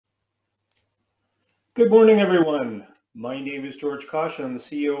Good morning, everyone. My name is George Kosch. I'm the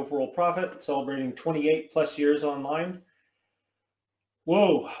CEO of Worldprofit, celebrating 28 plus years online.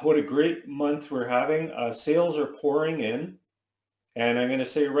 Whoa, what a great month we're having. Sales are pouring in, and I'm going to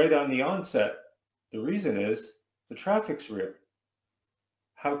say right on the onset, the reason is the traffic's real.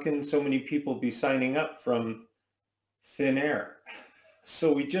 How can so many people be signing up from thin air?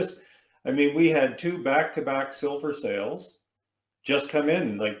 So we had two back-to-back silver sales just come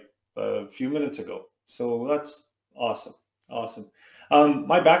in like a few minutes ago. So that's awesome. Awesome.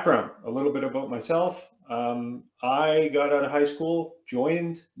 My background, a little bit about myself. I got out of high school,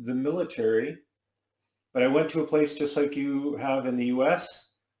 joined the military, but I went to a place just like you have in the US.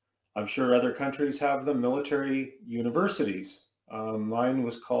 I'm sure other countries have them, military universities. Mine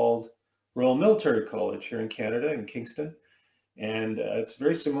was called Royal Military College here in Canada, in Kingston. And it's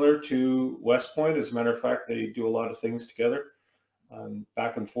very similar to West Point. As a matter of fact, they do a lot of things together,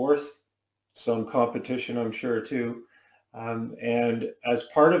 back and forth. Some competition, I'm sure, too. And as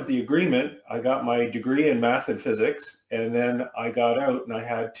part of the agreement, I got my degree in math and physics, and then I got out and I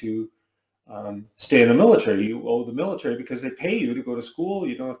had to stay in the military. You owe the military because they pay you to go to school.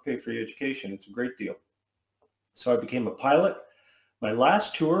 You don't have to pay for your education. It's a great deal. So I became a pilot. My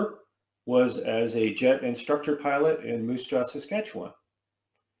last tour was as a jet instructor pilot in Moose Jaw, Saskatchewan.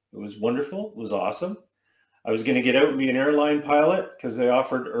 It was wonderful. It was awesome. I was going to get out and be an airline pilot because they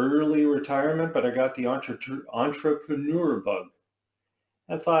offered early retirement, but I got the entrepreneur bug.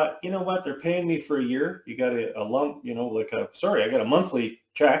 I thought, you know what? They're paying me for a year. You got a lump, I got a monthly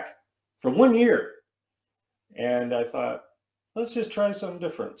check for 1 year. And I thought, let's just try something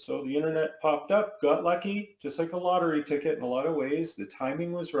different. So the internet popped up, got lucky, just like a lottery ticket in a lot of ways. The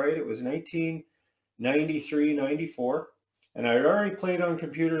timing was right. It was 1993, 94. And I had already played on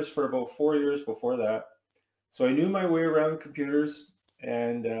computers for about 4 years before that. So I knew my way around computers,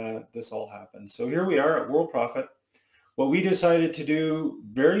 and this all happened. So here we are at Worldprofit. What we decided to do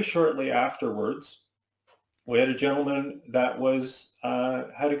very shortly afterwards, we had a gentleman that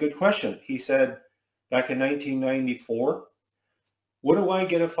had a good question. He said, back in 1994, what do I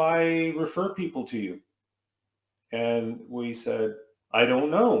get if I refer people to you? And we said, I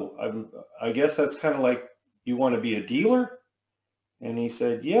don't know. I guess that's kind of like, you want to be a dealer? And he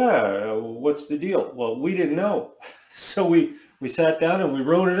said, yeah, what's the deal? Well, we didn't know. So we sat down and we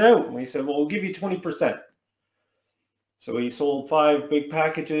wrote it out. And we said, well, we'll give you 20%. So he sold 5 big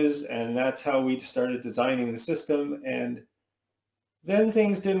packages, and that's how we started designing the system. And then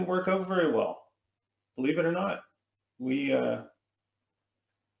things didn't work out very well. Believe it or not. We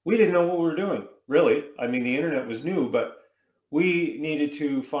didn't know what we were doing, really. I mean, the internet was new, but we needed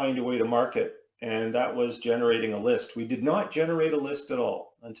to find a way to market. And that was generating a list. We did not generate a list at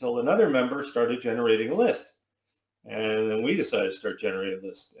all until another member started generating a list. And then we decided to start generating a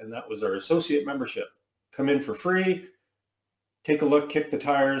list. And that was our associate membership. Come in for free, take a look, kick the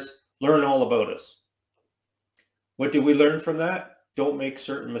tires, learn all about us. What did we learn from that? Don't make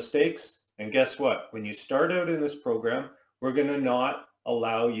certain mistakes. And guess what? When you start out in this program, we're going to not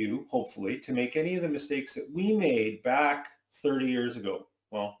allow you, hopefully, to make any of the mistakes that we made back 30 years ago.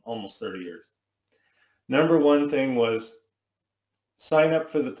 Well, almost 30 years. Number one thing was sign up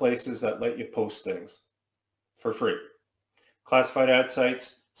for the places that let you post things for free. Classified ad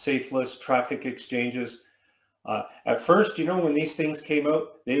sites, safe lists, traffic exchanges. At first, when these things came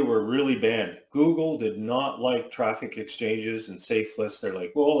out, they were really banned. Google did not like traffic exchanges and safe lists. They're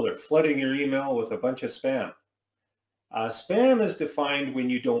like, well, they're flooding your email with a bunch of spam. Spam is defined when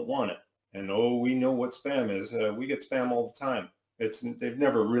you don't want it. And we know what spam is. We get spam all the time. They've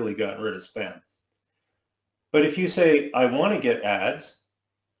never really gotten rid of spam. But if you say, I want to get ads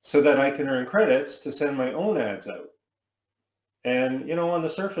so that I can earn credits to send my own ads out. And, on the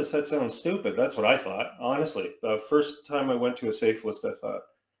surface, that sounds stupid. That's what I thought, honestly. The first time I went to a safe list, I thought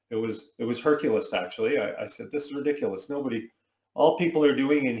it was Hercules, actually. I said, this is ridiculous. All people are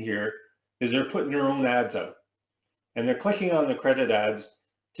doing in here is they're putting their own ads out. And they're clicking on the credit ads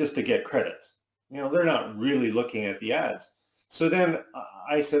just to get credits. They're not really looking at the ads. So then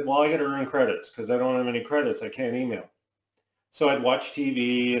I said, well, I got to earn credits because I don't have any credits. I can't email. So I'd watch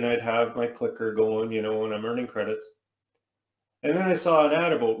TV and I'd have my clicker going, and I'm earning credits. And then I saw an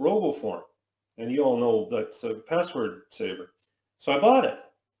ad about RoboForm. And you all know that's a password saver. So I bought it.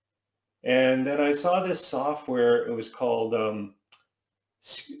 And then I saw this software. It was called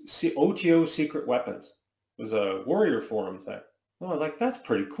OTO Secret Weapons. It was a Warrior Forum thing. Well, I was like, that's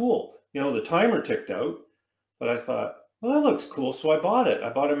pretty cool. The timer ticked out. But I thought, well, that looks cool. So I bought it.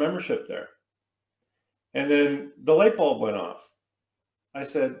 I bought a membership there. And then the light bulb went off. I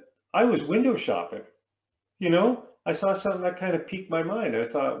said, I was window shopping. I saw something that kind of piqued my mind. I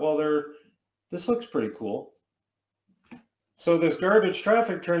thought, well, this looks pretty cool. So this garbage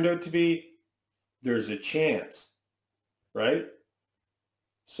traffic turned out to be, there's a chance, right?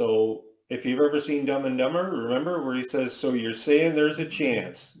 So if you've ever seen Dumb and Dumber, remember where he says, so you're saying there's a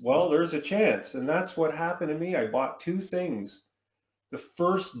chance. Well, there's a chance. And that's what happened to me. I bought 2 things the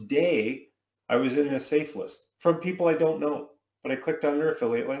first day I was in this safe list from people I don't know, but I clicked on their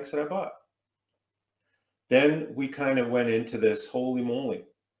affiliate links and I bought. Then we kind of went into this, holy moly.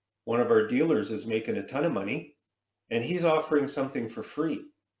 One of our dealers is making a ton of money and he's offering something for free,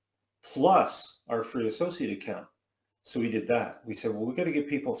 plus our free associate account. So we did that. We said, well, we got to give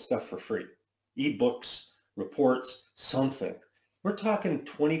people stuff for free. eBooks, reports, something. We're talking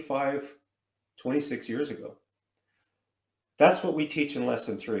 25, 26 years ago. That's what we teach in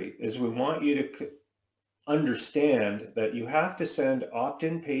lesson 3, is we want you to understand that you have to send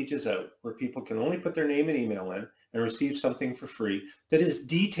opt-in pages out where people can only put their name and email in and receive something for free that is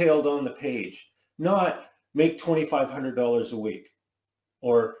detailed on the page, not make $2,500 a week,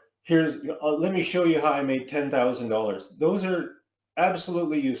 or let me show you how I made $10,000. Those are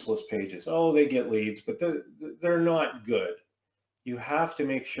absolutely useless pages. Oh, they get leads, but they're not good. You have to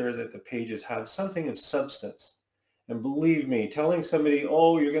make sure that the pages have something of substance. And believe me, telling somebody,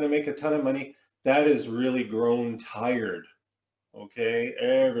 oh, you're going to make a ton of money, that is really grown tired. Okay,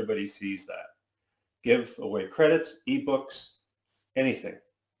 everybody sees that. Give away credits, ebooks, anything,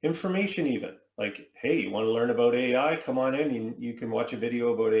 information even. Like, hey, you want to learn about AI? Come on in. You can watch a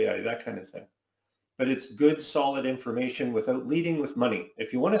video about AI, that kind of thing. But it's good, solid information without leading with money.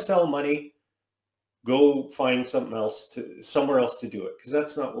 If you want to sell money, go find somewhere else to do it, because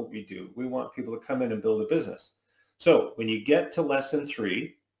that's not what we do. We want people to come in and build a business. So when you get to lesson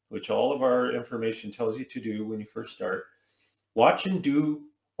 3, which all of our information tells you to do when you first start, watch and do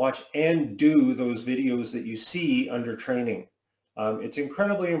those videos that you see under training. It's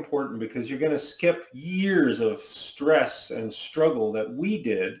incredibly important because you're going to skip years of stress and struggle that we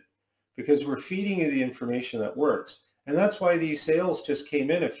did because we're feeding you the information that works. And that's why these sales just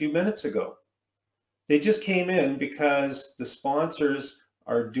came in a few minutes ago. They just came in because the sponsors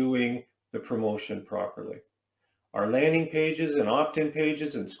are doing the promotion properly. Our landing pages and opt-in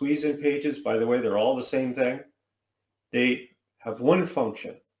pages and squeeze-in pages, by the way, they're all the same thing. They have one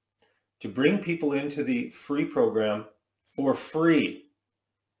function: to bring people into the free program for free.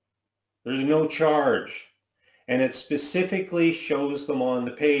 There's no charge. And it specifically shows them on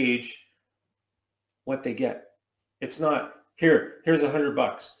the page what they get. It's not, here's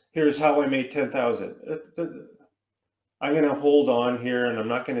 $100. Here's how I made 10,000. I'm going to hold on here and I'm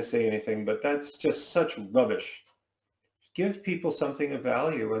not going to say anything, but that's just such rubbish. Give people something of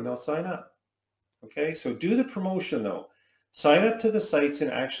value and they'll sign up. Okay, so do the promotion though. Sign up to the sites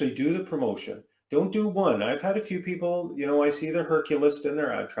and actually do the promotion. Don't do one. I've had a few people, I see their Hercules in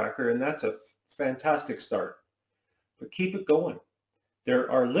their ad tracker, and that's a fantastic start. But keep it going.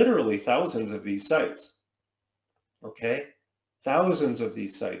 There are literally thousands of these sites. Okay? Thousands of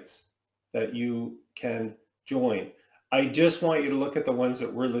these sites that you can join. I just want you to look at the ones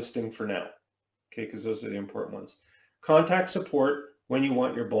that we're listing for now. Okay, because those are the important ones. Contact support when you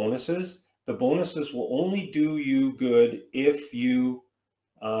want your bonuses. The bonuses will only do you good if you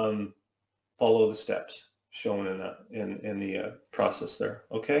follow the steps shown in the process there.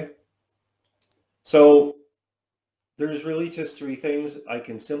 Okay, so there's really just 3 things. I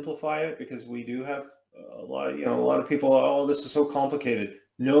can simplify it because we do have a lot of people, oh, this is so complicated.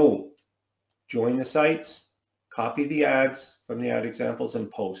 No, join the sites, copy the ads from the ad examples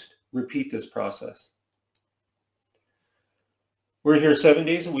and post. Repeat this process. We're here 7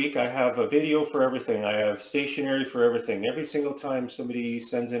 days a week. I have a video for everything. I have stationery for everything. Every single time somebody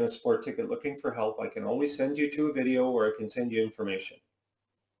sends in a support ticket looking for help, I can always send you to a video or I can send you information.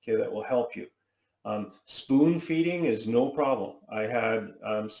 Okay, that will help you. Spoon feeding is no problem. I had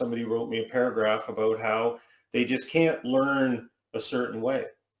somebody wrote me a paragraph about how they just can't learn a certain way.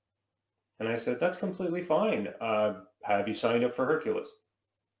 And I said, that's completely fine. Have you signed up for Hercules?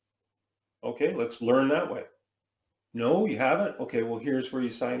 Okay, let's learn that way. No, you haven't? Okay, well, here's where you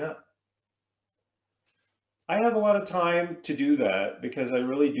sign up. I have a lot of time to do that because I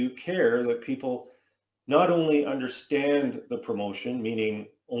really do care that people not only understand the promotion, meaning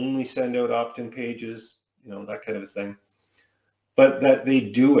only send out opt-in pages, that kind of a thing, but that they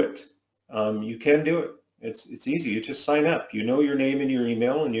do it. You can do it. It's easy. You just sign up. You know your name and your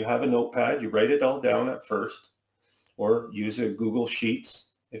email, and you have a notepad. You write it all down at first, or use a Google Sheets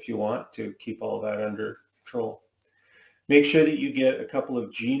if you want to keep all that under control. Make sure that you get a couple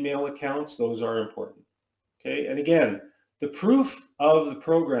of Gmail accounts. Those are important. Okay, and again, the proof of the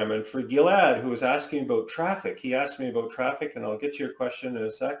program, and for Gilad, who was asking about traffic, he asked me about traffic, and I'll get to your question in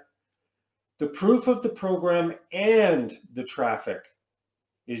a sec. The proof of the program and the traffic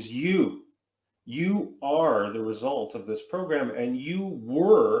is you. You are the result of this program, and you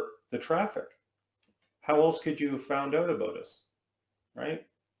were the traffic. How else could you have found out about us, right?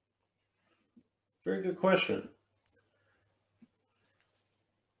 Very good question.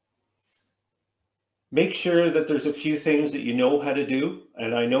 Make sure that there's a few things that you know how to do.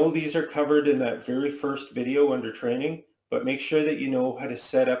 And I know these are covered in that very first video under training, but make sure that you know how to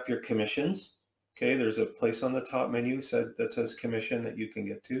set up your commissions. Okay, there's a place on the top menu that says commission that you can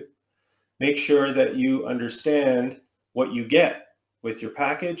get to. Make sure that you understand what you get with your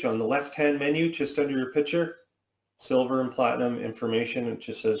package. On the left-hand menu, just under your picture, silver and platinum information. It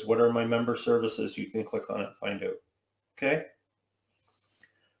just says, what are my member services? You can click on it and find out. Okay.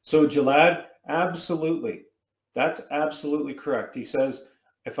 So Jalad, absolutely. That's absolutely correct. He says,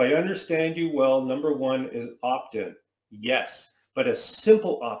 if I understand you well, number one is opt-in. Yes, but a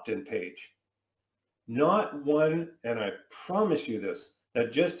simple opt-in page. Not one, and I promise you this,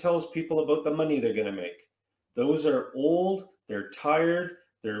 that just tells people about the money they're going to make. Those are old, they're tired,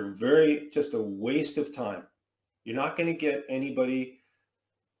 they're just a waste of time. You're not going to get anybody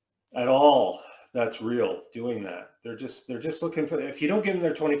at all that's real doing that. They're just looking for, if you don't give them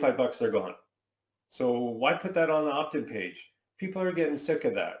their 25 bucks, they're gone. So why put that on the opt-in page? People are getting sick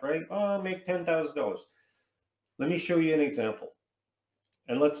of that, right? Oh, I'll make $10,000. Let me show you an example.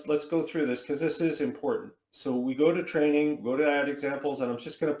 And let's go through this because this is important. So we go to training, go to add examples, and I'm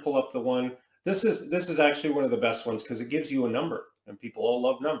just going to pull up the one. This is actually one of the best ones because it gives you a number, and people all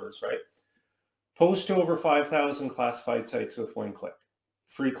love numbers, right? Post to over 5,000 classified sites with one click.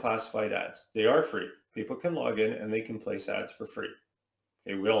 Free classified ads. They are free. People can log in and they can place ads for free.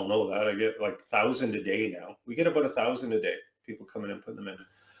 Okay, we all know that. I get like 1,000 a day now. We get about 1,000 a day. People coming in and putting them in.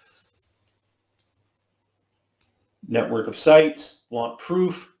 Network of sites, want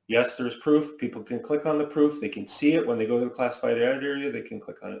proof. Yes, there's proof. People can click on the proof. They can see it when they go to the classified ad area. They can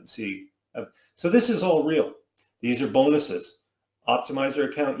click on it and see. So this is all real. These are bonuses. Optimize their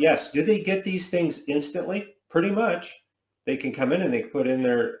account. Yes. Do they get these things instantly? Pretty much. They can come in and they can put in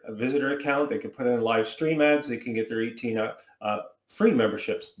their visitor account. They can put in live stream ads. They can get their 18 free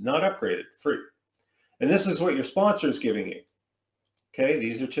memberships, not upgraded, free. And this is what your sponsor is giving you. Okay,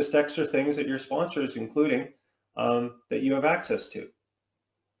 these are just extra things that your sponsor is including that you have access to.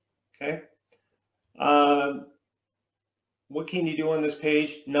 Okay. What can you do on this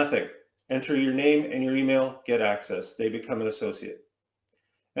page? Nothing. Enter your name and your email, get access. They become an associate.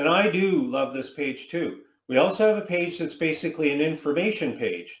 And I do love this page too. We also have a page that's basically an information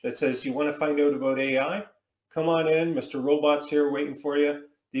page that says, you want to find out about AI? Come on in, Mr. Robot's here waiting for you.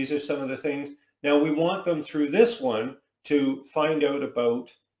 These are some of the things. Now we want them through this one to find out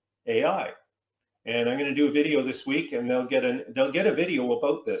about AI. And I'm going to do a video this week, and they'll get a video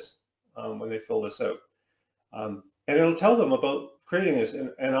about this when they fill this out. And it'll tell them about creating this.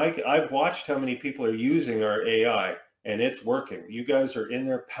 And I've watched how many people are using our AI, and it's working. You guys are in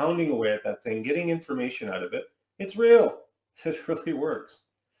there pounding away at that thing, getting information out of it. It's real. It really works.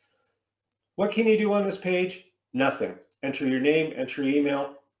 What can you do on this page? Nothing. Enter your name, enter your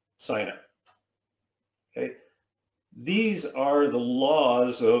email, sign up. Okay. These are the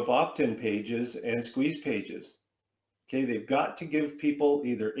laws of opt-in pages and squeeze pages. Okay, they've got to give people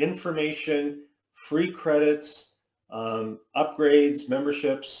either information, free credits, upgrades,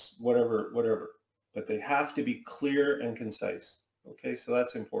 memberships, whatever. But they have to be clear and concise. Okay, so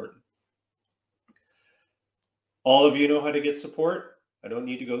that's important. All of you know how to get support. I don't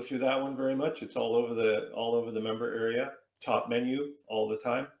need to go through that one very much. It's all over the member area. Top menu all the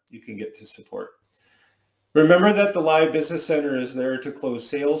time. You can get to support. Remember that the Live Business Center is there to close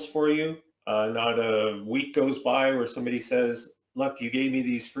sales for you. Not a week goes by where somebody says, look, you gave me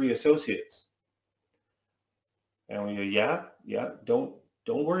these free associates. And we go, yeah, don't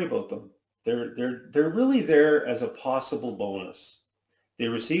worry about them. They're really there as a possible bonus. They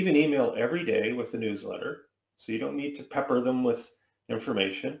receive an email every day with the newsletter, so you don't need to pepper them with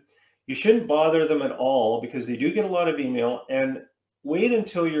information. You shouldn't bother them at all because they do get a lot of email, and wait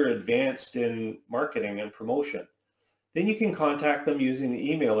until you're advanced in marketing and promotion. Then you can contact them using the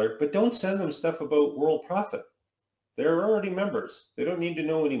emailer, but don't send them stuff about Worldprofit. They're already members. They don't need to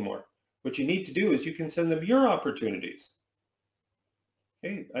know anymore. What you need to do is you can send them your opportunities.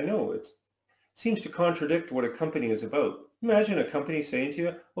 Hey, I know it seems to contradict what a company is about. Imagine a company saying to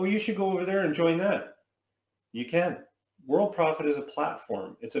you, oh, you should go over there and join that. You can. Worldprofit is a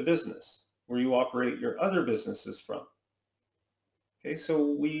platform. It's a business where you operate your other businesses from. Okay,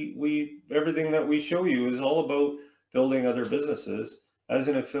 so everything that we show you is all about building other businesses as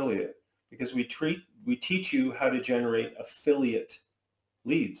an affiliate, because we teach you how to generate affiliate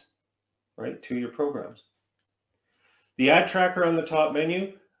leads, right, to your programs. The ad tracker on the top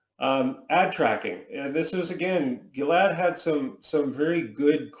menu, ad tracking. And this is, again, Gilad had some very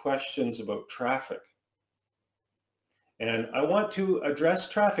good questions about traffic. And I want to address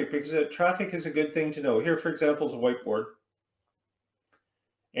traffic because traffic is a good thing to know. Here, for example, is a whiteboard.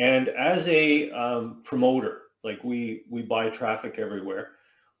 And as a promoter, like we buy traffic everywhere,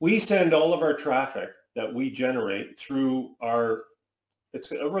 we send all of our traffic that we generate through it's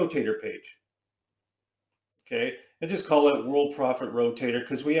a rotator page. Okay, and just call it Worldprofit Rotator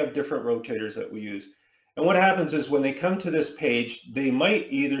because we have different rotators that we use. And what happens is when they come to this page, they might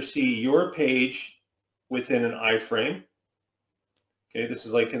either see your page within an iframe. Okay, this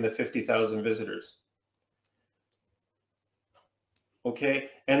is like in the 50,000 visitors. Okay,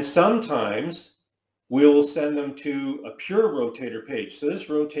 and sometimes we'll send them to a pure rotator page. So this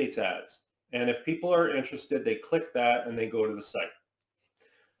rotates ads. And if people are interested, they click that and they go to the site.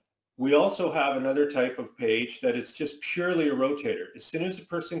 We also have another type of page that is just purely a rotator. As soon as a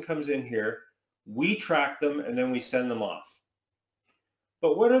person comes in here, we track them and then we send them off.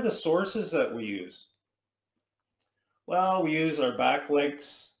 But what are the sources that we use? Well, we use our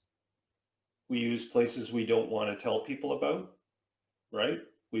backlinks. We use places we don't want to tell people about, right?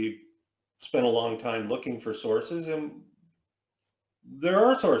 We spent a long time looking for sources and there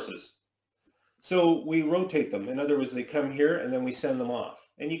are sources. So we rotate them. In other words, they come here and then we send them off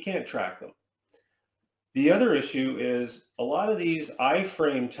and you can't track them. The other issue is a lot of these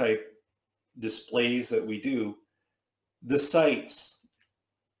iframe type displays that we do, the sites,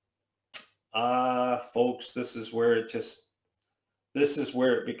 folks, this is where it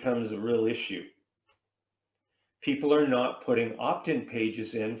becomes a real issue. People are not putting opt-in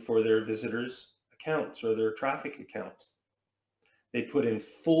pages in for their visitors' accounts or their traffic accounts. They put in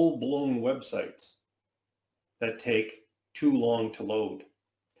full-blown websites that take too long to load.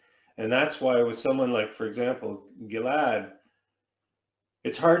 And that's why with someone like, for example, Gilad,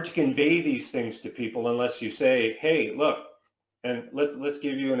 it's hard to convey these things to people unless you say, hey, look, and let's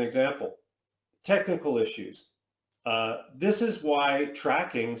give you an example. Technical issues. This is why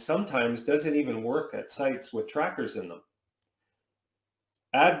tracking sometimes doesn't even work at sites with trackers in them.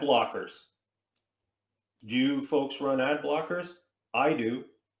 Ad blockers. Do you folks run ad blockers? I do.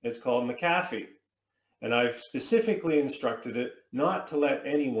 It's called McAfee. And I've specifically instructed it not to let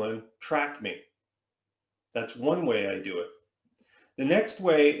anyone track me. That's one way I do it. The next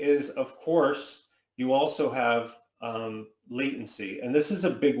way is, of course, you also have latency. And this is a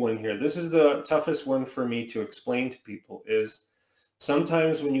big one here. This is the toughest one for me to explain to people is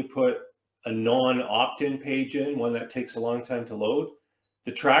sometimes when you put a non-opt-in page in, one that takes a long time to load,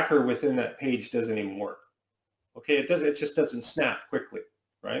 the tracker within that page doesn't even work. Okay, it just doesn't snap quickly,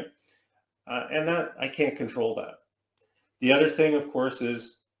 right? And that I can't control that. The other thing, of course,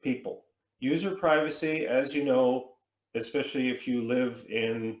 is people. User privacy, as you know, especially if you live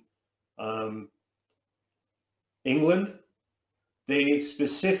in England, they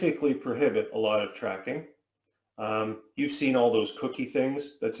specifically prohibit a lot of tracking. You've seen all those cookie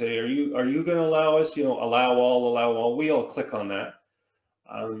things that say, are you going to allow us, allow all. We all click on that,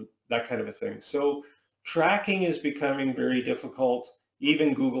 that kind of a thing. So tracking is becoming very difficult.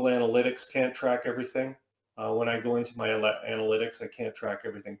 Even Google Analytics can't track everything. When I go into my analytics, I can't track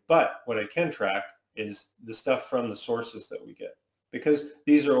everything. But what I can track is the stuff from the sources that we get, because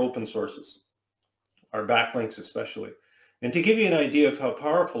these are open sources, our backlinks especially. And to give you an idea of how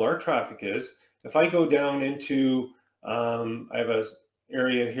powerful our traffic is, if I go down into, I have an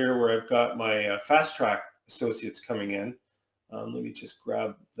area here where I've got my fast track associates coming in. Let me just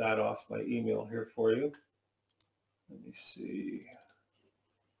grab that off my email here for you. Let me see.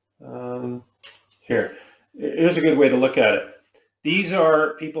 Here, here's a good way to look at it. These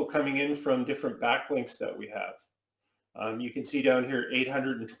are people coming in from different backlinks that we have. You can see down here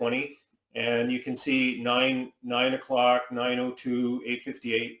 820, and you can see 9 o'clock, 9:02,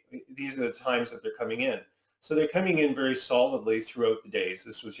 8:58. These are the times that they're coming in. So they're coming in very solidly throughout the days.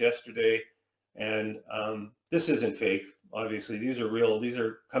 This was yesterday, and this isn't fake. Obviously, these are real. These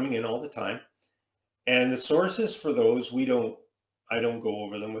are coming in all the time. And the sources for those, I don't go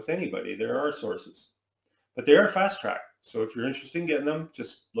over them with anybody. There are sources, but they are fast track. So if you're interested in getting them,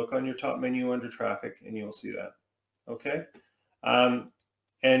 just look on your top menu under traffic and you'll see that. Okay.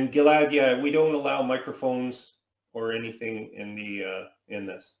 And Gilad, yeah, we don't allow microphones or anything in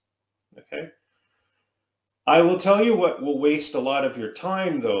this. Okay. I will tell you what will waste a lot of your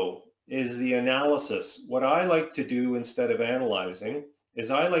time though, is the analysis. What I like to do instead of analyzing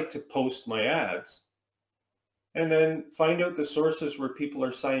is I like to post my ads and then find out the sources where people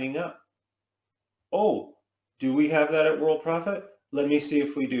are signing up. Oh, do we have that at Worldprofit? Let me see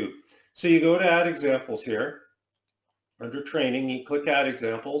if we do. So you go to add examples here. Under training, you click add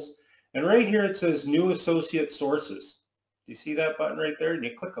examples. And right here it says new associate sources. Do you see that button right there? And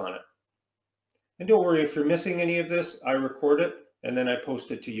you click on it. And don't worry, if you're missing any of this, I record it and then I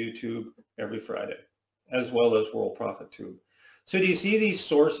post it to YouTube every Friday, as well as Worldprofit Tube. So do you see these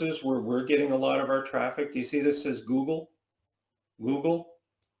sources where we're getting a lot of our traffic? Do you see this says Google? Google?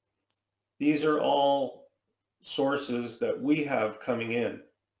 These are all sources that we have coming in,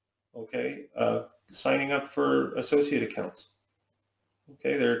 okay? Signing up for associate accounts.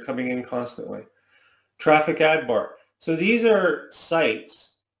 Okay, they're coming in constantly. Traffic ad bar. So these are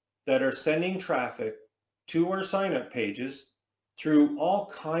sites that are sending traffic to our sign-up pages through all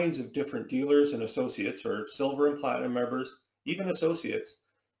kinds of different dealers and associates, or silver and platinum members, even associates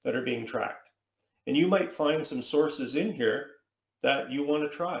that are being tracked. And you might find some sources in here that you want to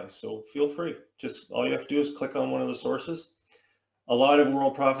try. So feel free. Just all you have to do is click on one of the sources. A lot of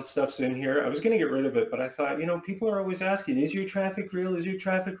Worldprofit stuff's in here. I was going to get rid of it, but I thought, you know, people are always asking, is your traffic real? Is your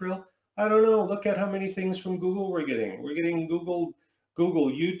traffic real? I don't know. Look at how many things from Google we're getting. We're getting Google,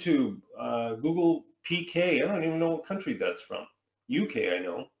 YouTube, Google PK. I don't even know what country that's from. UK, I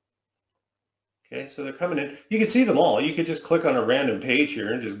know. Okay, so they're coming in. You can see them all. You could just click on a random page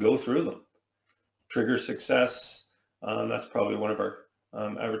here and just go through them. Trigger success. That's probably one of our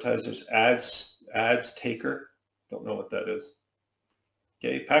advertisers. Ads taker. Don't know what that is.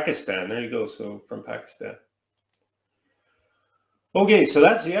 Okay, Pakistan, there you go, so from Pakistan. Okay, so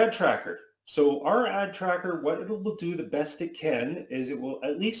that's the ad tracker. So our ad tracker, what it will do the best it can is it will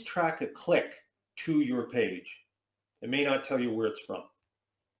at least track a click to your page. It may not tell you where it's from.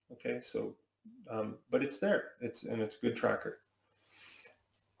 Okay, so, but it's there, and it's a good tracker.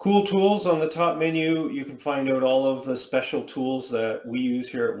 Cool tools on the top menu. You can find out all of the special tools that we use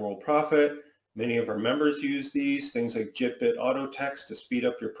here at Worldprofit. Many of our members use these, things like JitBit auto text to speed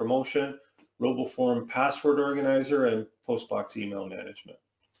up your promotion, RoboForm password organizer, and Postbox email management.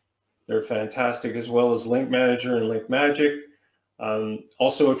 They're fantastic, as well as Link Manager and Link Magic.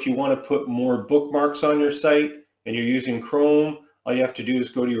 Also, if you want to put more bookmarks on your site and you're using Chrome, all you have to do is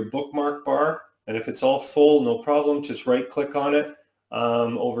go to your bookmark bar, and if it's all full, no problem, just right click on it.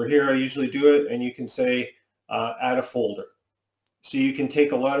 Over here, I usually do it, and you can say add a folder. So you can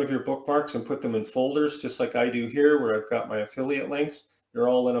take a lot of your bookmarks and put them in folders, just like I do here, where I've got my affiliate links. They're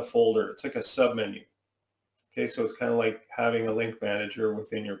all in a folder. It's like a submenu. Okay, so it's kind of like having a link manager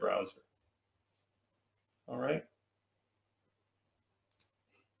within your browser. All right.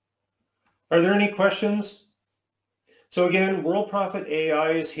 Are there any questions? So again, Worldprofit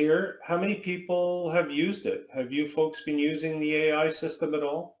AI is here. How many people have used it? Have you folks been using the AI system at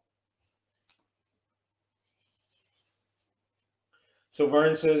all? So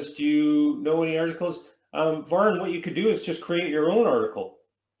Varn says, do you know any articles? Varn, what you could do is just create your own article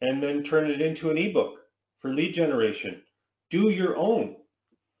and then turn it into an ebook for lead generation. Do your own,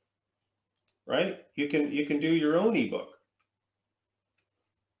 right? You can do your own ebook.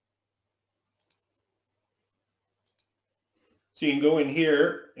 So you can go in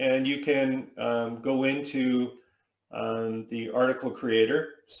here and you can go into the article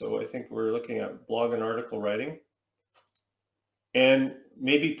creator. So I think we're looking at blog and article writing. And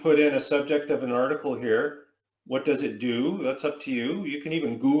maybe put in a subject of an article here. What does it do? That's up to you. You can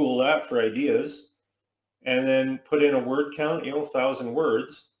even Google that for ideas. And then put in a word count, 1,000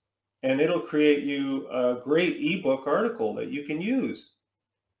 words. And it'll create you a great ebook article that you can use.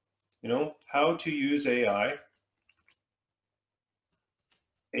 You know, how to use AI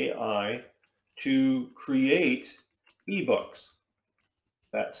to create ebooks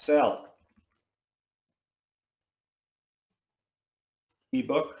that sell.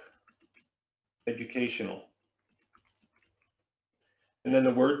 Ebook, educational. And then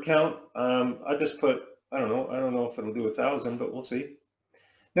the word count, I just put, I don't know if it'll do 1,000, but we'll see.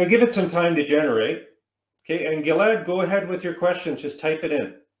 Now give it some time to generate. Okay, and Gilad, go ahead with your questions, just type it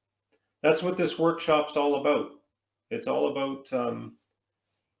in. That's what this workshop's all about. It's all about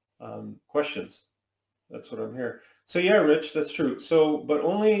questions. That's what I'm here. So yeah, Rich, that's true. So, but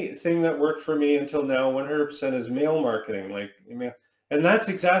only thing that worked for me until now, 100% is mail marketing, like email. And that's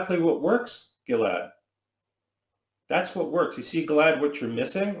exactly what works, Gilad. That's what works. You see, Gilad, what you're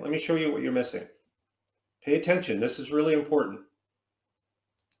missing? Let me show you what you're missing. Pay attention. This is really important.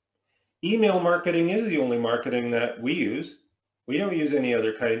 Email marketing is the only marketing that we use. We don't use any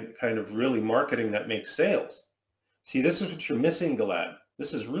other kind of really marketing that makes sales. See, this is what you're missing, Gilad.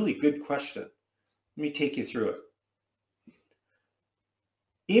 This is a really good question. Let me take you through it.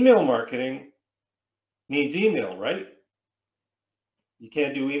 Email marketing needs email, right? You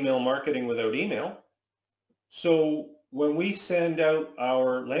can't do email marketing without email. So when we send out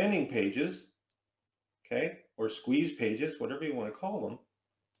our landing pages, okay, or squeeze pages, whatever you want to call them,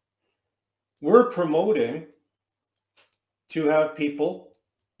 we're promoting to have people,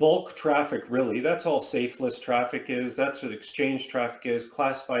 bulk traffic really, that's all safe list traffic is, that's what exchange traffic is,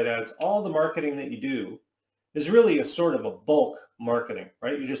 classified ads, all the marketing that you do is really a sort of a bulk marketing,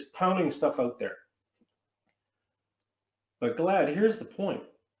 right? You're just pounding stuff out there. But glad, here's the point.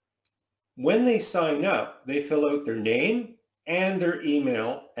 When they sign up, they fill out their name and their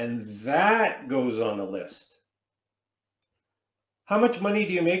email, and that goes on the list. How much money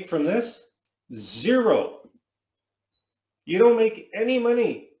do you make from this? Zero. You don't make any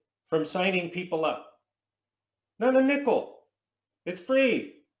money from signing people up. Not a nickel. It's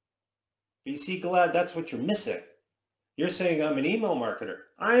free. But you see, Glad, that's what you're missing. You're saying I'm an email marketer.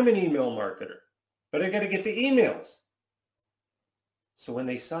 I'm an email marketer, but I got to get the emails. So when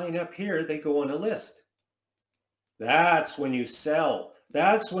they sign up here, they go on a list. That's when you sell.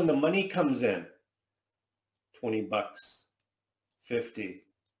 That's when the money comes in. 20 bucks, 50.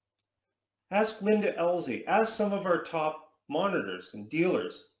 Ask Linda Elsie, ask some of our top monitors and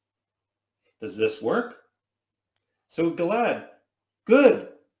dealers. Does this work? So Glad, good.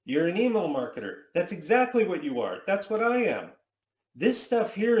 You're an email marketer. That's exactly what you are. That's what I am. This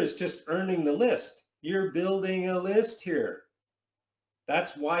stuff here is just earning the list. You're building a list here.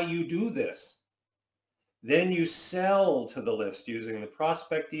 That's why you do this. Then you sell to the list using the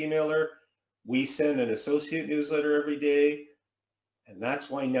prospect emailer. We send an associate newsletter every day. And that's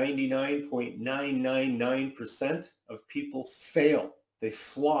why 99.999% of people fail. They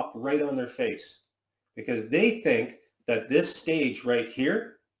flop right on their face because they think that this stage right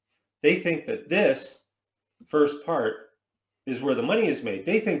here, they think that this first part is where the money is made.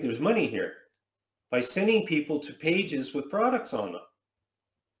 They think there's money here by sending people to pages with products on them.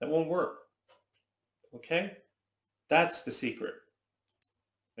 That won't work. Okay? That's the secret.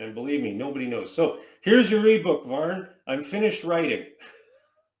 And believe me, nobody knows. So here's your ebook, Varn. I'm finished writing.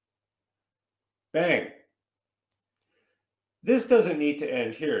 Bang. This doesn't need to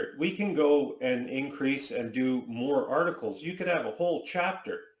end here. We can go and increase and do more articles. You could have a whole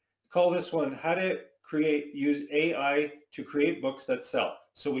chapter. Call this one, how to use AI to create books that sell.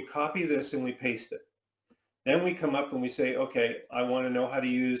 So we copy this and we paste it. Then we come up and we say, okay, I want to know how to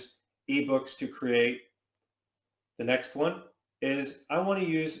use ebooks to create. The next one is I want to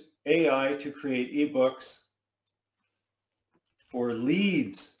use AI to create ebooks for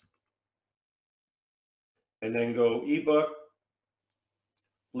leads. And then go ebook,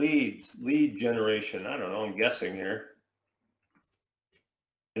 leads, lead generation. I don't know, I'm guessing here.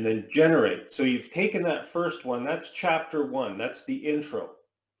 And then generate. So you've taken that first one, that's chapter 1, that's the intro.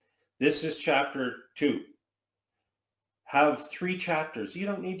 This is chapter 2. Have 3 chapters. You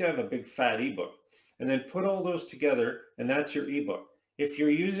don't need to have a big fat ebook. And then put all those together and that's your ebook. If you're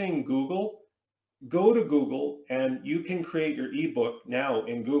using Google, go to Google and you can create your ebook now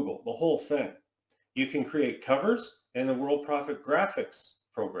in Google, the whole thing. You can create covers in the Worldprofit graphics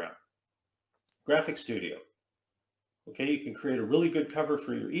program, Graphic Studio. Okay, you can create a really good cover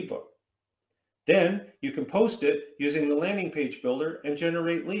for your ebook. Then you can post it using the landing page builder and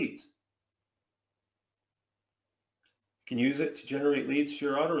generate leads. You can use it to generate leads to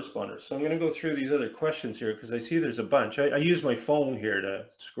your autoresponders. So I'm going to go through these other questions here because I see there's a bunch. I use my phone here to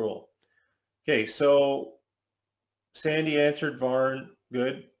scroll. Okay, so Sandy answered, Varn,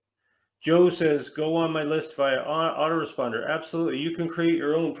 good. Joe says, go on my list via autoresponder. Absolutely. You can create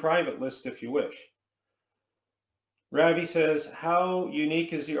your own private list if you wish. Ravi says, how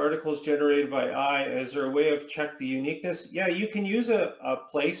unique is the articles generated by AI? Is there a way of check the uniqueness? Yeah, you can use a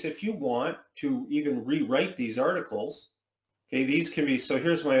place if you want to even rewrite these articles. Okay, these can be, so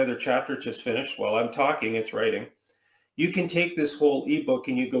here's my other chapter just finished. While I'm talking, it's writing. You can take this whole ebook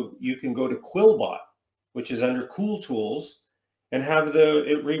and you can go to Quillbot, which is under Cool Tools, and have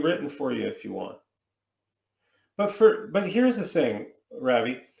it rewritten for you if you want. But here's the thing,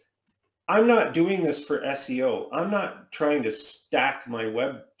 Ravi. I'm not doing this for SEO. I'm not trying to stack my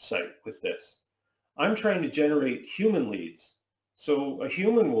website with this. I'm trying to generate human leads. So a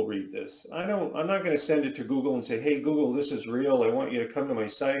human will read this. I'm not going to send it to Google and say, hey, Google, this is real. I want you to come to my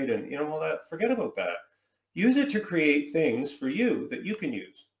site and all that. Forget about that. Use it to create things for you that you can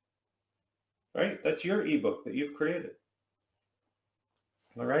use. Right? That's your ebook that you've created.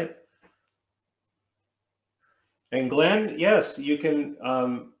 All right. And Glenn, yes, you can,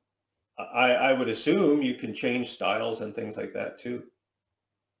 I would assume you can change styles and things like that too.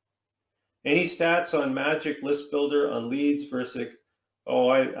 Any stats on Magic List Builder on leads versus, oh,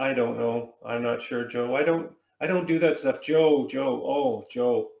 I don't know. I'm not sure, Joe. I don't do that stuff. Joe,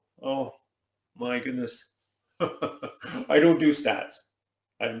 oh, my goodness. I don't do stats.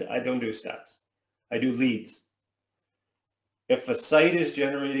 I don't do stats. I do leads. If a site is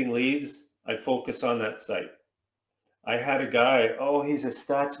generating leads, I focus on that site. I had a guy, oh, he's a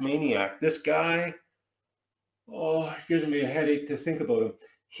stats maniac. This guy, oh, it gives me a headache to think about him.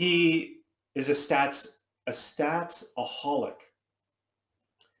 He is a statsaholic.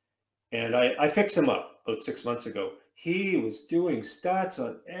 And I fixed him up about 6 months ago. He was doing stats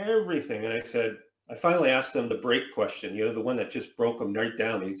on everything. And I finally asked him the break question, the one that just broke him right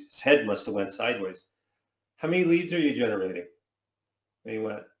down. His head must have went sideways. How many leads are you generating? And he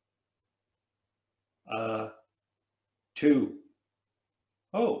went, 2.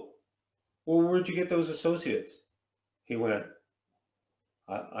 Oh, well, where'd you get those associates? He went,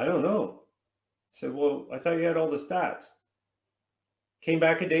 I don't know. I said, well, I thought you had all the stats. Came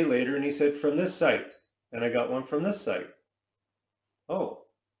back a day later and he said, from this site. And I got one from this site. Oh,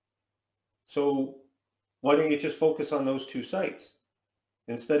 so why don't you just focus on those 2 sites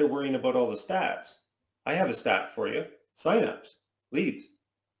instead of worrying about all the stats? I have a stat for you. Signups, leads.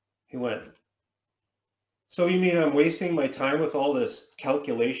 He went, so you mean I'm wasting my time with all this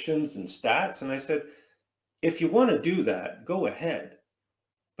calculations and stats? And I said, if you want to do that, go ahead.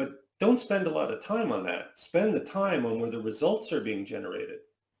 But don't spend a lot of time on that. Spend the time on where the results are being generated.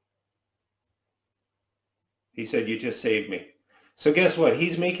 He said, you just saved me. So guess what?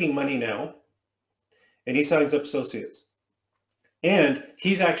 He's making money now, and he signs up associates. And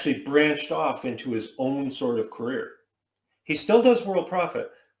he's actually branched off into his own sort of career. He still does Worldprofit,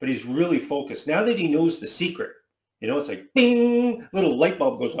 but he's really focused. Now that he knows the secret, it's like, bing, little light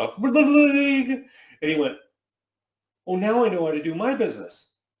bulb goes off. And he went, oh, now I know how to do my business.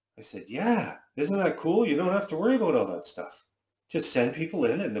 I said, yeah, isn't that cool? You don't have to worry about all that stuff. Just send people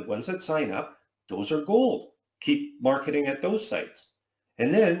in, and the ones that sign up, those are gold. Keep marketing at those sites.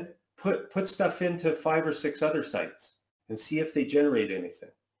 And then put stuff into 5 or 6 other sites and see if they generate anything.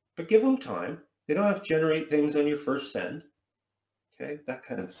 But give them time. They don't have to generate things on your first send. Okay, that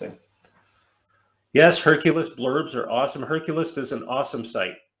kind of thing. Yes, Hercules blurbs are awesome. Hercules is an awesome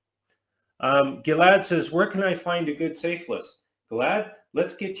site. Gilad says, where can I find a good safe list? Gilad,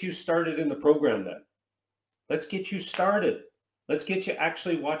 let's get you started in the program then. Let's get you started. Let's get you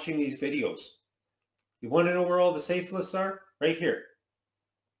actually watching these videos. You want to know where all the safe lists are? Right here.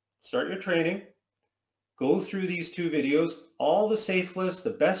 Start your training. Go through these 2 videos. All the safe lists,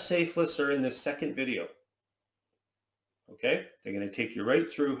 the best safe lists are in this second video. Okay? They're going to take you right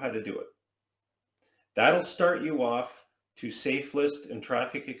through how to do it. That'll start you off to safe list and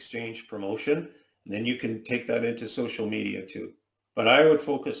traffic exchange promotion. And then you can take that into social media too. But I would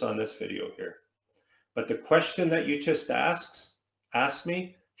focus on this video here. But the question that you just asked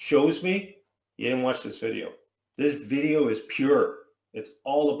me, shows me, you didn't watch this video. This video is pure. It's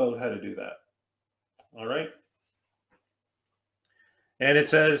all about how to do that. All right. And it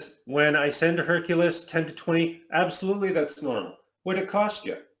says, when I send to Hercules 10 to 20, absolutely, that's normal. What'd it cost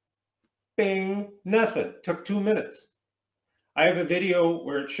you? Bing, nothing. Took 2 minutes. I have a video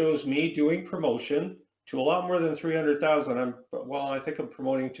where it shows me doing promotion to a lot more than 300,000. I think I'm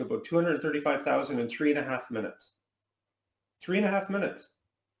promoting to about 235,000 in 3.5 minutes. 3.5 minutes.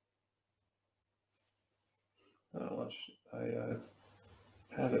 I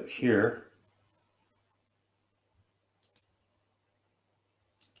have it here.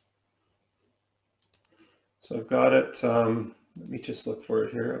 So I've got it. Let me just look for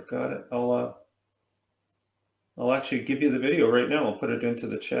it here. I've got it. I'll actually give you the video right now. I'll put it into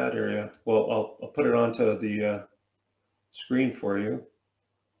the chat area. Well, I'll put it onto the screen for you.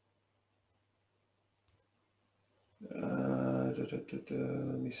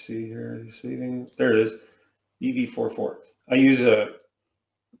 Let me see here. Receiving. There it is. BV44. I use here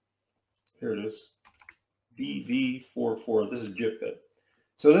it is. BV44. This is JitBit.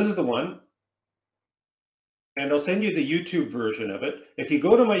 So this is the one. And I'll send you the YouTube version of it. If you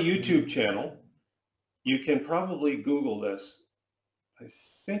go to my YouTube channel, you can probably Google this. I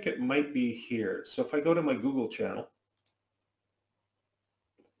think it might be here. So if I go to my Google channel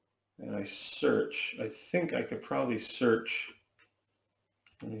and I search, I think I could probably search.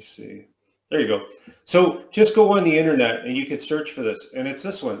 Let me see. There you go. So just go on the internet and you could search for this. And it's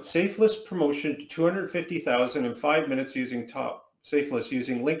this one, Safe List Promotion to 250,000 in 5 minutes using top Safe List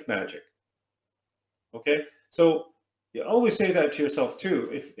using Link Magic. Okay. So you always say that to yourself too.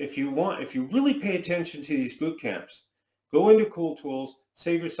 If you really pay attention to these boot camps, go into Cool Tools,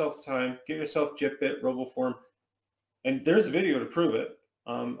 save yourself time, get yourself JitBit, RoboForm, and there's a video to prove it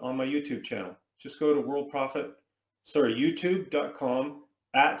on my YouTube channel. Just go to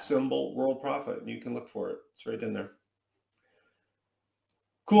youtube.com/Worldprofit, and you can look for it. It's right in there.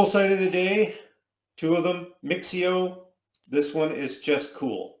 Cool site of the day. Two of them, Mixio. This one is just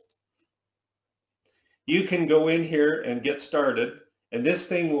cool. You can go in here and get started, and this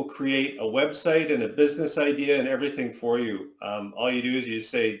thing will create a website and a business idea and everything for you. All you do is you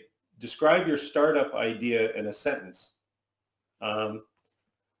say, describe your startup idea in a sentence. I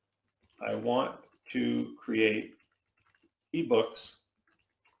want to create ebooks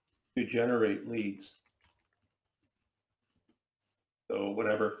to generate leads. So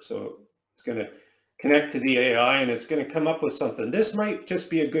whatever. So it's going to connect to the AI and it's going to come up with something. This might just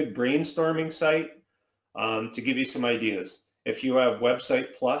be a good brainstorming site to give you some ideas. If you have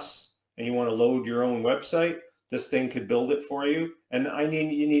Website Plus and you want to load your own website, this thing could build it for you. And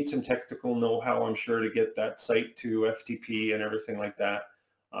you need some technical know-how, I'm sure, to get that site to FTP and everything like that.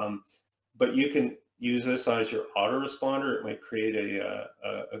 But you can use this as your autoresponder. It might create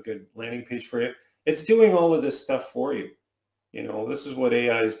a good landing page for you. It's doing all of this stuff for you. You know, this is what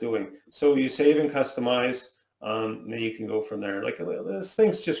AI is doing. So you save and customize, and then you can go from there. Like, this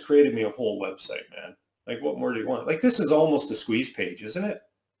thing's just created me a whole website, man. Like, what more do you want? Like, this is almost a squeeze page, isn't it?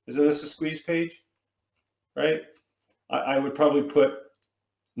 Isn't this a squeeze page? Right? I would probably put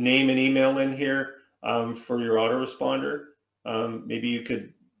name and email in here for your autoresponder. Maybe you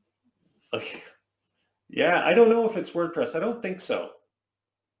could, like, yeah, I don't know if it's WordPress. I don't think so.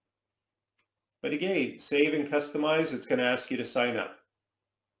 But again, save and customize, it's going to ask you to sign up.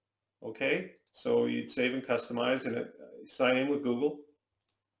 Okay, so you'd save and customize and sign in with Google.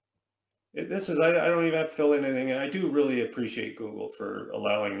 I don't even have to fill in anything. And I do really appreciate Google for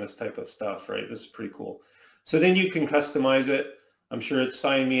allowing this type of stuff, right? This is pretty cool. So then you can customize it. I'm sure it's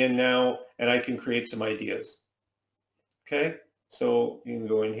sign me in now and I can create some ideas. Okay, so you can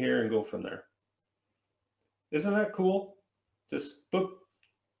go in here and go from there. Isn't that cool? Just boop.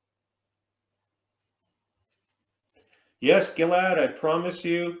 Yes, Gilad, I promise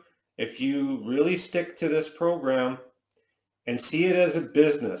you, if you really stick to this program and see it as a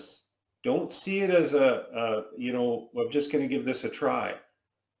business, don't see it as you know, I'm just going to give this a try.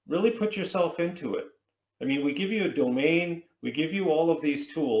 Really put yourself into it. I mean, we give you a domain, we give you all of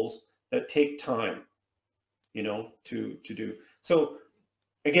these tools that take time, you know, to do. So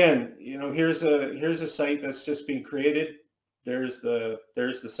again, you know, here's a site that's just been created. There's the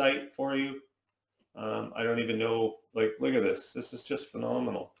site for you. I don't even know, like, look at this. This is just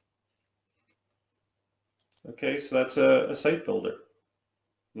phenomenal. Okay, so that's a site builder.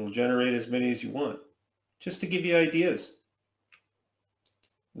 It'll generate as many as you want, just to give you ideas.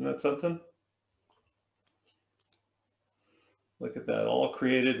 Isn't that something? Look at that, all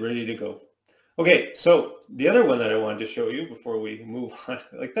created, ready to go. Okay, so the other one that I wanted to show you before we move on,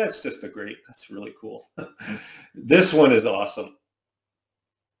 like, that's really cool. This one is awesome.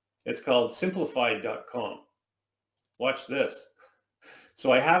 It's called simplified.com. Watch this.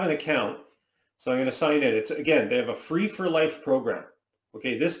 So I have an account, so I'm going to sign in. It's, again, they have a free for life program.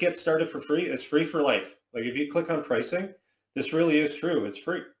 Okay, this gets started for free. It's free for life. Like, if you click on pricing, this really is true. It's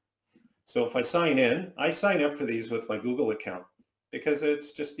free. So if I sign in, I sign up for these with my Google account because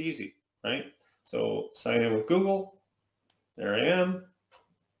it's just easy, right? So sign in with Google. There I am.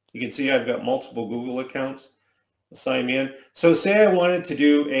 You can see I've got multiple Google accounts. Sign me in. So say I wanted to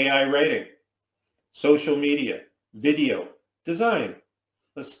do AI writing, social media, video, design.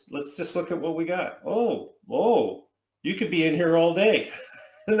 Let's just look at what we got. Oh, you could be in here all day.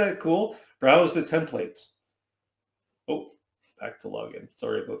 Isn't that cool? Browse the templates. Oh, back to login.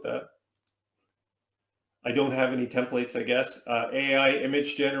 Sorry about that. I don't have any templates, I guess. AI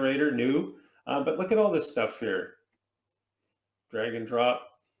image generator, new. But look at all this stuff here. Drag and drop,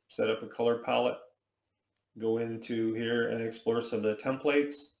 set up a color palette. Go into here and explore some of the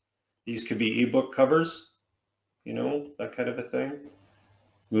templates. These could be ebook covers, you know, that kind of a thing.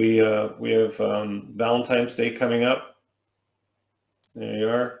 We have Valentine's Day coming up. There you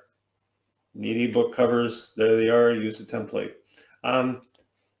are. Need ebook covers. There they are. Use the template.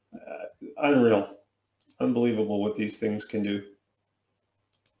 Unreal. Unbelievable what these things can do.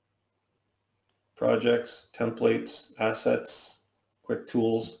 Projects, templates, assets, quick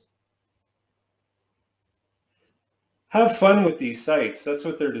tools. Have fun with these sites. That's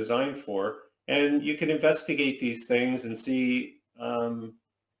what they're designed for. And you can investigate these things and see what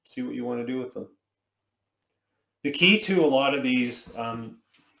you want to do with them. The key to a lot of these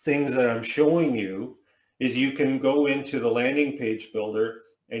things that I'm showing you is you can go into the landing page builder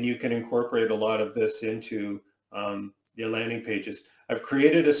and you can incorporate a lot of this into your landing pages. I've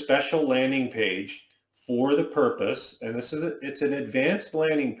created a special landing page for the purpose, and it's an advanced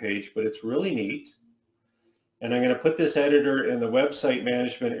landing page, but it's really neat. And I'm going to put this editor in the website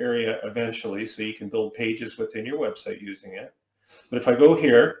management area eventually, so you can build pages within your website using it. But if I go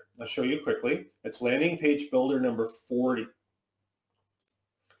here, I'll show you quickly. It's landing page builder number 40.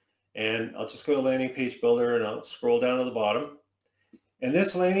 And I'll just go to landing page builder and I'll scroll down to the bottom. And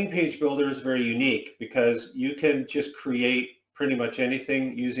this landing page builder is very unique because you can just create pretty much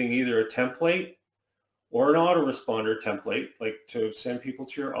anything using either a template or an autoresponder template, like to send people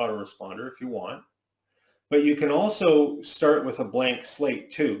to your autoresponder if you want. But you can also start with a blank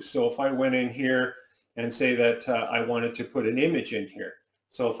slate too. So if I went in here and say that I wanted to put an image in here.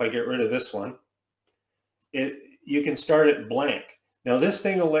 So if I get rid of this one, you can start it blank. Now this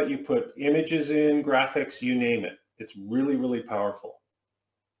thing will let you put images in, graphics, you name it. It's really, really powerful.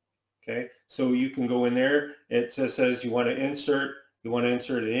 Okay, so you can go in there. It says you want to insert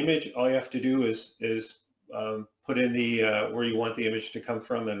an image. All you have to do is put in the where you want the image to come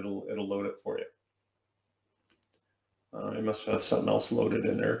from, and it'll load it for you. I must have something else loaded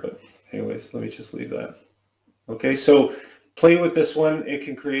in there, but anyways, let me just leave that. Okay, so play with this one. It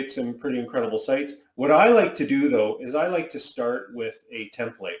can create some pretty incredible sites. What I like to do though is I like to start with a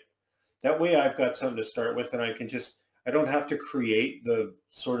template. That way I've got something to start with, and I don't have to create the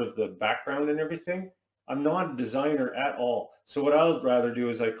sort of the background and everything. I'm not a designer at all. So what I would rather do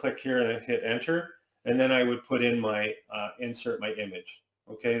is I click here and I hit enter, and then I would put in my insert my image,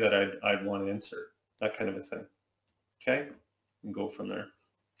 okay, that I'd want to insert, that kind of a thing. Okay, and go from there.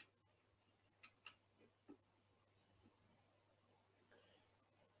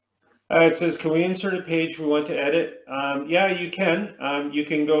 It says, can we insert a page we want to edit? Yeah, you can. You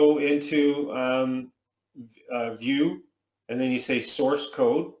can go into view, and then you say source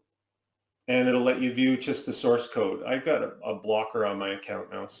code, and it'll let you view just the source code. I've got a blocker on my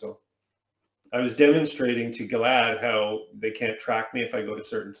account now, so I was demonstrating to Gilad how they can't track me if I go to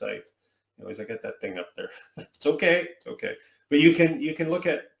certain sites. Anyways, I got that thing up there. It's okay, it's okay. But you can look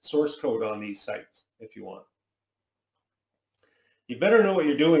at source code on these sites if you want. You better know what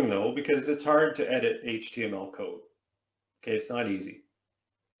you're doing though, because it's hard to edit HTML code. Okay, it's not easy.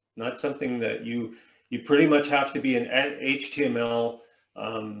 Not something that you pretty much have to be an HTML,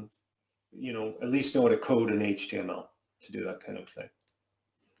 you know, at least know how to code in HTML to do that kind of thing.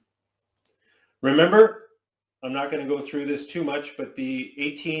 Remember, I'm not going to go through this too much, but the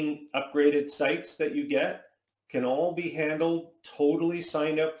 18 upgraded sites that you get can all be handled, totally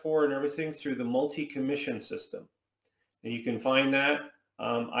signed up for and everything through the multi-commission system. And you can find that.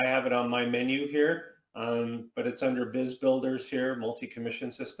 I have it on my menu here, but it's under Biz Builders here,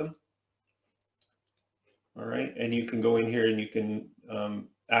 multi-commission system. All right, and you can go in here and you can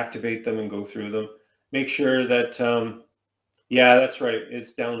activate them and go through them. Make sure that, yeah, that's right,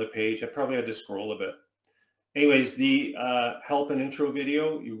 it's down the page. I probably had to scroll a bit. Anyways, the help and intro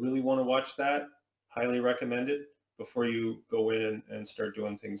video, you really want to watch that. Highly recommend it before you go in and start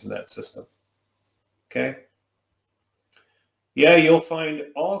doing things in that system. Okay. Yeah, you'll find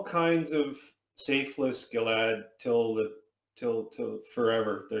all kinds of safe lists, Gilad, till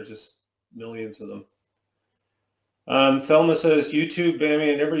forever. There's just millions of them. Thelma says, YouTube banned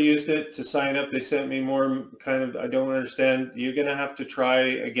me. I never used it to sign up. They sent me more kind of, I don't understand. You're going to have to try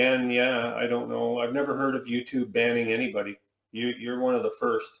again. Yeah, I don't know. I've never heard of YouTube banning anybody. You're one of the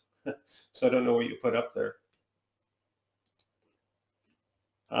first. So I don't know what you put up there.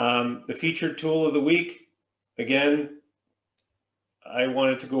 The featured tool of the week, again, I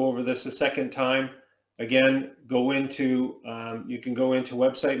wanted to go over this a second time. Again, go into, you can go into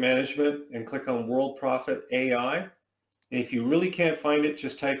website management and click on Worldprofit AI. And if you really can't find it,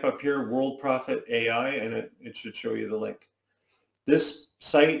 just type up here Worldprofit AI and it should show you the link. This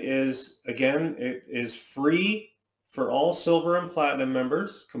site is, again, it is free for all silver and platinum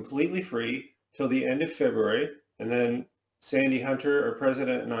members, completely free till the end of February. And then Sandy Hunter, our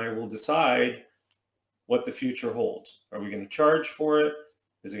president, and I will decide what the future holds. Are we going to charge for it?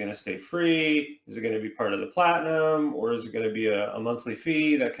 Is it going to stay free? Is it going to be part of the platinum? Or is it going to be a monthly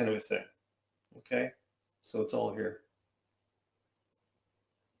fee? That kind of a thing. Okay, so it's all here.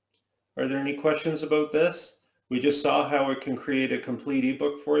 Are there any questions about this? We just saw how it can create a complete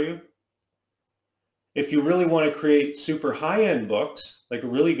ebook for you. If you really want to create super high-end books, like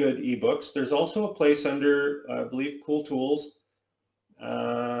really good ebooks, there's also a place under, I believe, Cool Tools.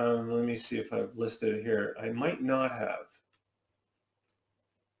 Let me see if I've listed it here. I might not have.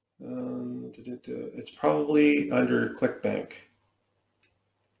 It's probably under ClickBank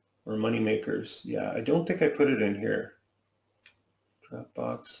or Moneymakers. Yeah, I don't think I put it in here.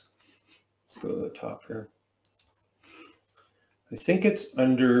 Dropbox. Let's go to the top here. I think it's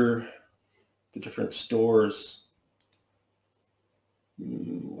under the different stores.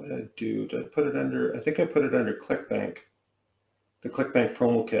 What did I do? Did I put it under? I think I put it under ClickBank. The ClickBank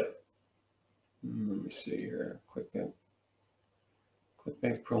promo kit. Let me see here. ClickBank.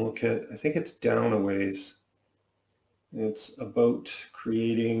 ClickBank promo kit. I think it's down a ways. It's about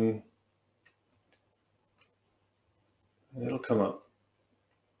creating, it'll come up.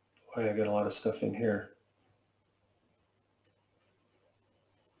 Boy, I got a lot of stuff in here.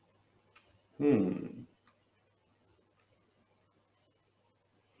 I'm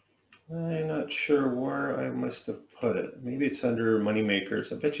not sure where I must have put it. Maybe it's under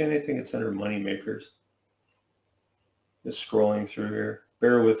Moneymakers. I bet you anything it's under Moneymakers. Just scrolling through here.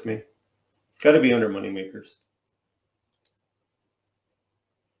 Bear with me. Got to be under Moneymakers.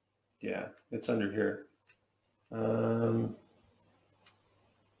 Yeah, it's under here.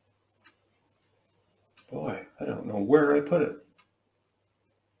 Boy, I don't know where I put it.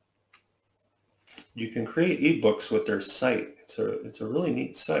 You can create ebooks with their site. It's a really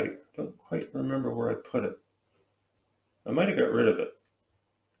neat site. I don't quite remember where I put it. I might have got rid of it.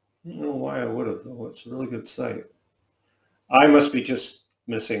 I don't know why I would have, though. It's a really good site. I must be just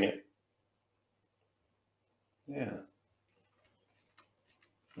missing it. Yeah.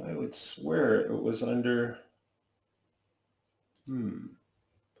 I would swear it was under,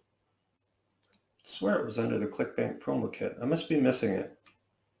 swear it was under the ClickBank promo kit. I must be missing it.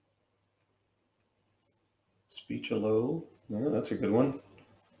 Speech Allo. No, that's a good one.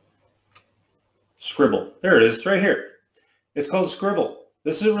 Scribble. There it is. It's right here. It's called Scribble.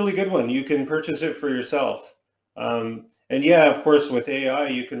 This is a really good one. You can purchase it for yourself. And yeah, of course, with AI,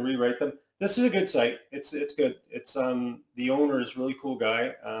 you can rewrite them. This is a good site. It's good. It's the owner is a really cool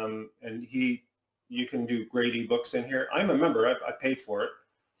guy, and you can do great ebooks in here. I'm a member. I paid for it.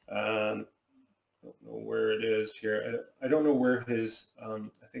 I don't know where it is here. I don't know where his. I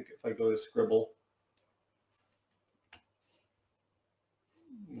think if I go to Scribble.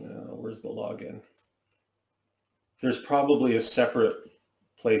 Where's the login? There's probably a separate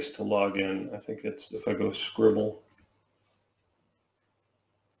place to log in. I think it's if I go Scribble.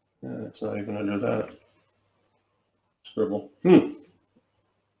 Yeah, it's not even under that. Scribble.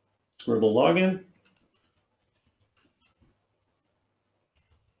 Scribble login.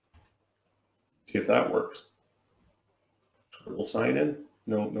 See if that works. Scribble sign in.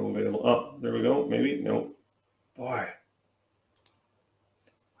 No available. Oh, there we go. Maybe. No. Boy.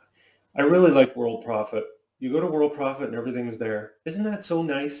 I really like Worldprofit. You go to Worldprofit and everything's there. Isn't that so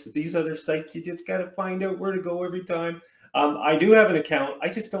nice? These other sites, you just got to find out where to go every time. I do have an account. I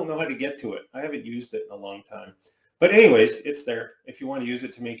just don't know how to get to it. I haven't used it in a long time. But anyways, it's there if you want to use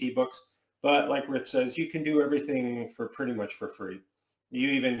it to make ebooks. But like Rip says, you can do everything for pretty much for free. You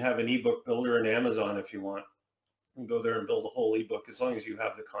even have an ebook builder in Amazon if you want. You can go there and build a whole ebook as long as you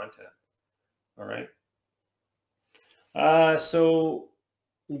have the content. All right. So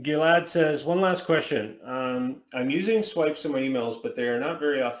Gilad says, one last question. I'm using swipes in my emails, but they are not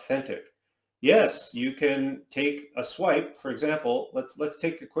very authentic. Yes, you can take a swipe. For example, let's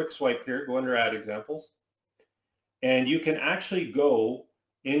take a quick swipe here. Go under Add Examples. And you can actually go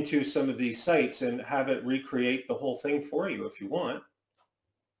into some of these sites and have it recreate the whole thing for you if you want,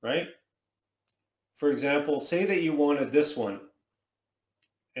 right? For example, say that you wanted this one.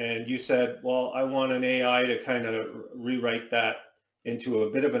 And you said, well, I want an AI to kind of rewrite that into a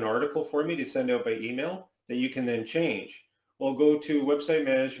bit of an article for me to send out by email that you can then change. Well, go to Website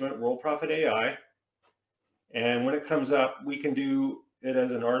Management, Worldprofit AI, and when it comes up, we can do it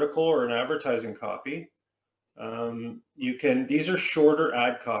as an article or an advertising copy. These are shorter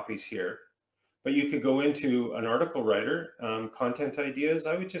ad copies here, but you could go into an article writer, content ideas.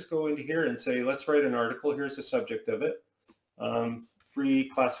 I would just go into here and say, let's write an article. Here's the subject of it,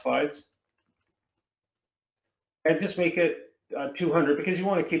 free classifieds, and just make it 200 because you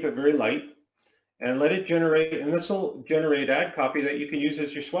want to keep it very light and let it generate, and this will generate ad copy that you can use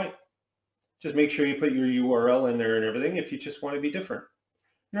as your swipe. Just make sure you put your URL in there and everything if you just want to be different.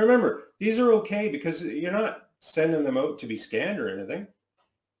 And remember, these are okay because you're not sending them out to be scanned or anything.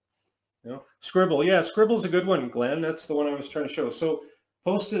 You know, Scribble, yeah, Scribble's a good one, Glenn. That's the one I was trying to show. So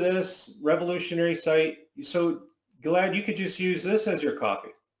post to this revolutionary site. So glad you could just use this as your copy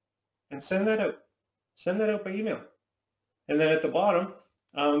and send that out. Send that out by email. And then at the bottom,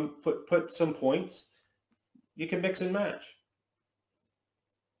 put some points. You can mix and match.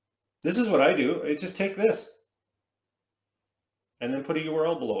 This is what I do. I just take this and then put a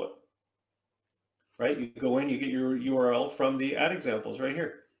URL below it. Right? You go in, you get your URL from the ad examples right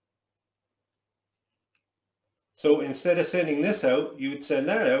here. So instead of sending this out, you would send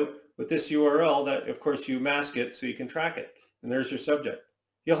that out with this URL that, of course, you mask it so you can track it. And there's your subject.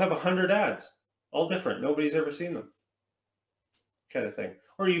 You'll have 100 ads, all different. Nobody's ever seen them. Kind of thing.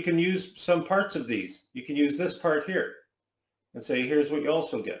 Or you can use some parts of these. You can use this part here and say, here's what you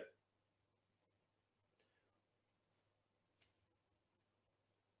also get.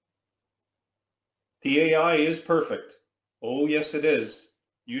 The AI is perfect. Oh, yes, it is.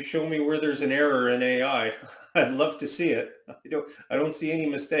 You show me where there's an error in AI. I'd love to see it. I don't see any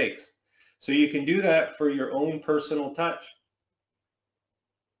mistakes. So you can do that for your own personal touch,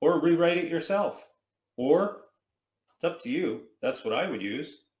 or rewrite it yourself, or it's up to you. That's what I would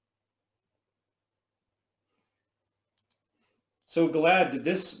use. So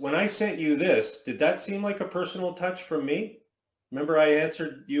Gilad, when I sent you this, did that seem like a personal touch from me? Remember I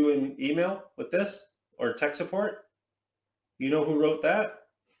answered you in email with this, or tech support? You know who wrote that?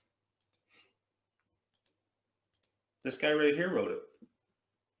 This guy right here wrote it.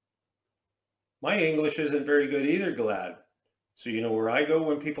 My English isn't very good either, Gilad. So you know where I go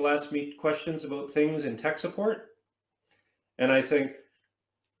when people ask me questions about things in tech support? And I think,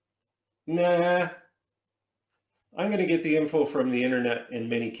 nah, I'm going to get the info from the internet in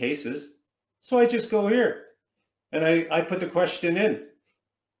many cases. So I just go here and I put the question in.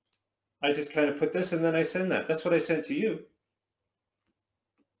 I just kind of put this and then I send that. That's what I sent to you.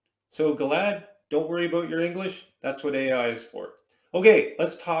 So Gilad, don't worry about your English. That's what AI is for. Okay,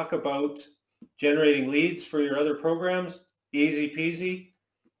 let's talk about generating leads for your other programs. Easy peasy.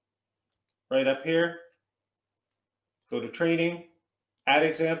 Right up here. Go to training, add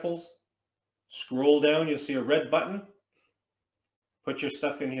examples. Scroll down, you'll see a red button. Put your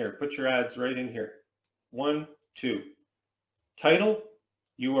stuff in here. Put your ads right in here. 1, 2. Title,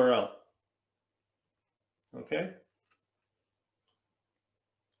 URL. Okay.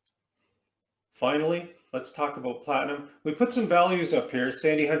 Finally, let's talk about platinum. We put some values up here.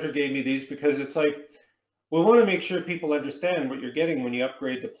 Sandy Hunter gave me these because it's like, we want to make sure people understand what you're getting when you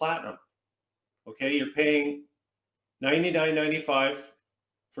upgrade to platinum. Okay, you're paying $99.95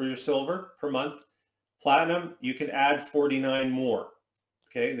 for your silver per month. Platinum, you can add 49 more.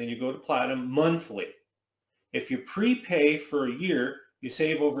 Okay, then you go to platinum monthly. If you prepay for a year, you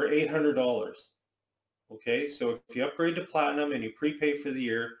save over $800. Okay, so if you upgrade to platinum and you prepay for the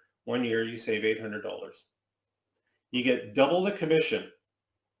year, 1 year, you save $800. You get double the commission.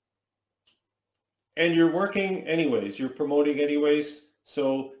 And you're working anyways, you're promoting anyways,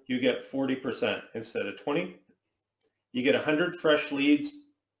 so you get 40% instead of 20. You get 100 fresh leads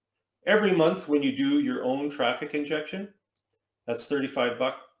every month when you do your own traffic injection. That's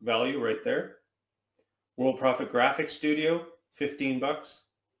 $35 value right there. Worldprofit Graphics Studio, $15.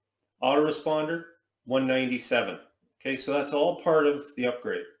 Autoresponder, $197. Okay, so that's all part of the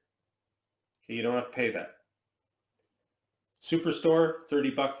upgrade. Okay, you don't have to pay that. Superstore,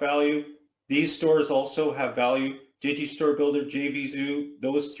 $30 value. These stores also have value. Digistore Builder, JVZoo,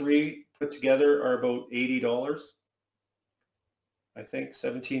 those three put together are about $80. I think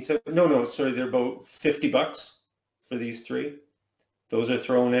 17, no, sorry, they're about $50 for these three. Those are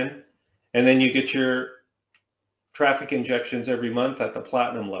thrown in. And then you get your traffic injections every month at the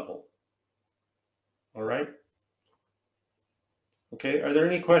platinum level. All right. Okay, are there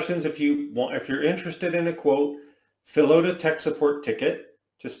any questions? If you're interested in a quote, fill out a tech support ticket,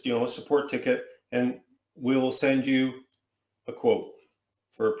 just, a support ticket, and we will send you a quote.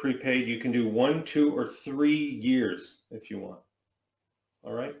 For a prepaid, you can do 1, 2, or 3 years if you want.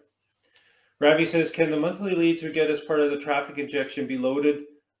 All right. Ravi says, can the monthly leads we get as part of the traffic injection be loaded?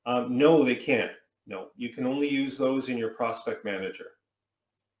 No, they can't. No, you can only use those in your prospect manager.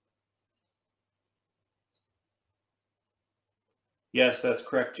 Yes, that's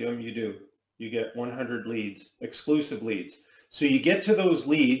correct, Jim. You do. You get 100 leads, exclusive leads. So you get to those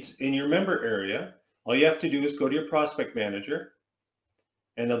leads in your member area. All you have to do is go to your prospect manager,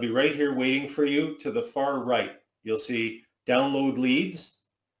 and they'll be right here waiting for you to the far right. You'll see download leads,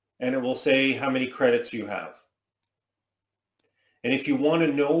 and it will say how many credits you have. And if you want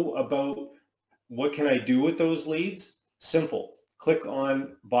to know about what can I do with those leads, simple. Click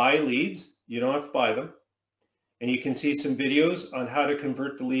on buy leads. You don't have to buy them. And you can see some videos on how to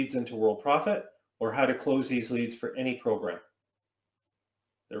convert the leads into Worldprofit or how to close these leads for any program.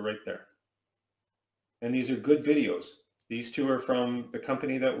 They're right there. And these are good videos. These two are from the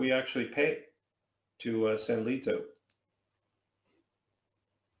company that we actually pay to send leads out.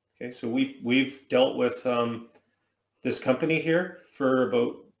 Okay, so we've dealt with this company here for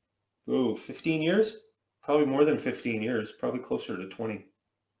about 15 years, probably more than 15 years, probably closer to 20.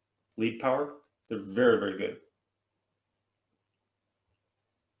 Lead Power, they're very, very good.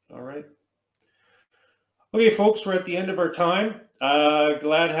 All right. Okay, folks, we're at the end of our time.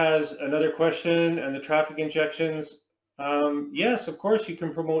 Glad has another question, and the traffic injections. Yes, of course, you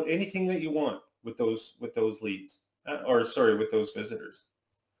can promote anything that you want with those leads, with those visitors.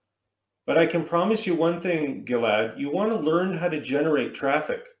 But I can promise you one thing, Gilad, you want to learn how to generate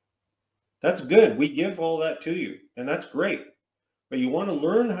traffic. That's good. We give all that to you, and that's great. But you want to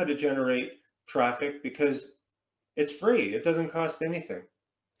learn how to generate traffic because it's free. It doesn't cost anything.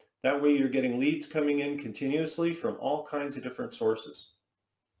 That way you're getting leads coming in continuously from all kinds of different sources.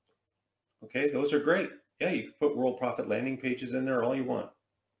 Okay, those are great. Yeah, you can put Worldprofit landing pages in there all you want.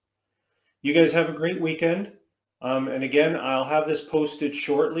 You guys have a great weekend. And again, I'll have this posted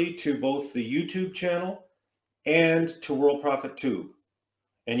shortly to both the YouTube channel and to Worldprofit Tube.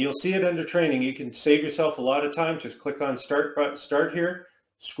 And you'll see it under training. You can save yourself a lot of time. Just click on start here,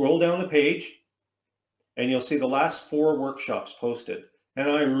 scroll down the page, and you'll see the last 4 workshops posted. And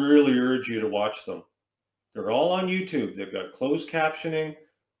I really urge you to watch them. They're all on YouTube. They've got closed captioning.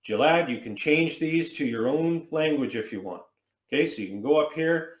 Gillad, you can change these to your own language if you want. Okay, so you can go up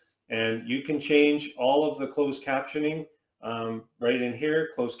here and you can change all of the closed captioning right in here,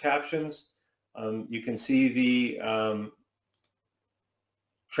 closed captions. You can see the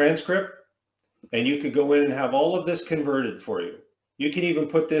transcript, and you could go in and have all of this converted for you. You can even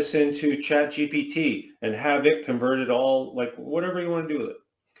put this into ChatGPT and have it converted all, like whatever you want to do with it.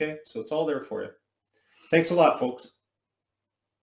 Okay, so it's all there for you. Thanks a lot, folks.